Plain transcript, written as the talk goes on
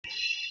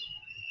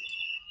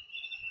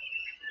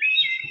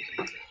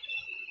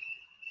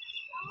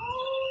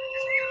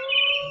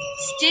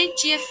Stade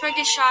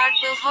Giafragashard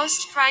will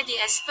host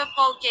Friday's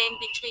football game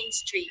between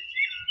Street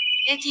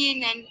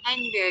Etienne and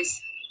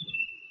Angers.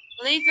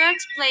 Les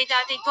Verts played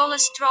out a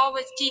goalless draw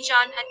with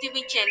Dijon at the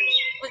weekend,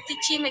 with the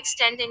team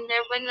extending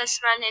their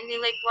winless run in the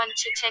Ligue 1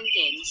 to 10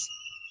 games.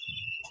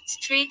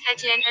 Street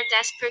Etienne are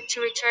desperate to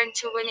return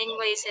to winning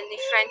ways in the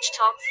French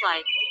top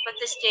flight, but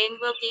this game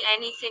will be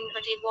anything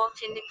but a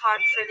walk in the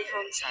park for the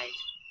home side.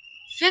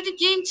 For the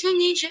game,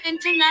 Tunisia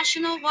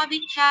international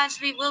Wahbi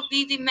Kazri will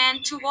be the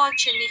man to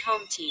watch in the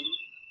home team.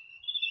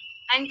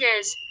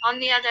 Angers, on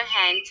the other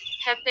hand,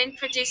 have been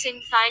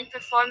producing fine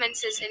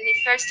performances in the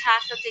first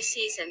half of the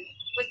season,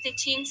 with the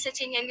team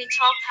sitting in the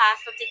top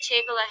half of the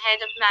table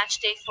ahead of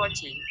matchday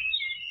 14.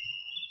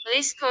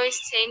 Les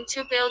Coists aim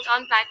to build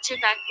on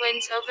back-to-back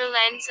wins over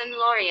Lens and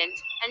Lorient,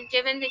 and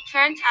given the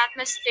current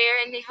atmosphere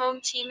in the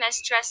home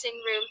team's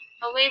dressing room,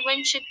 away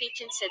win should be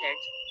considered.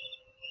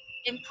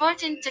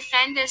 Important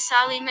defender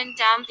Saliman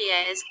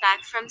Doumbia is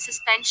back from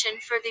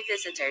suspension for the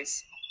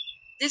visitors.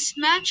 This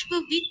match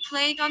will be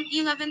played on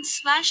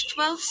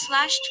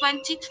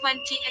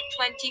 11/12/2020 at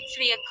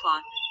 23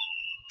 o'clock.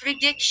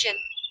 Prediction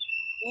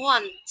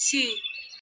 1-2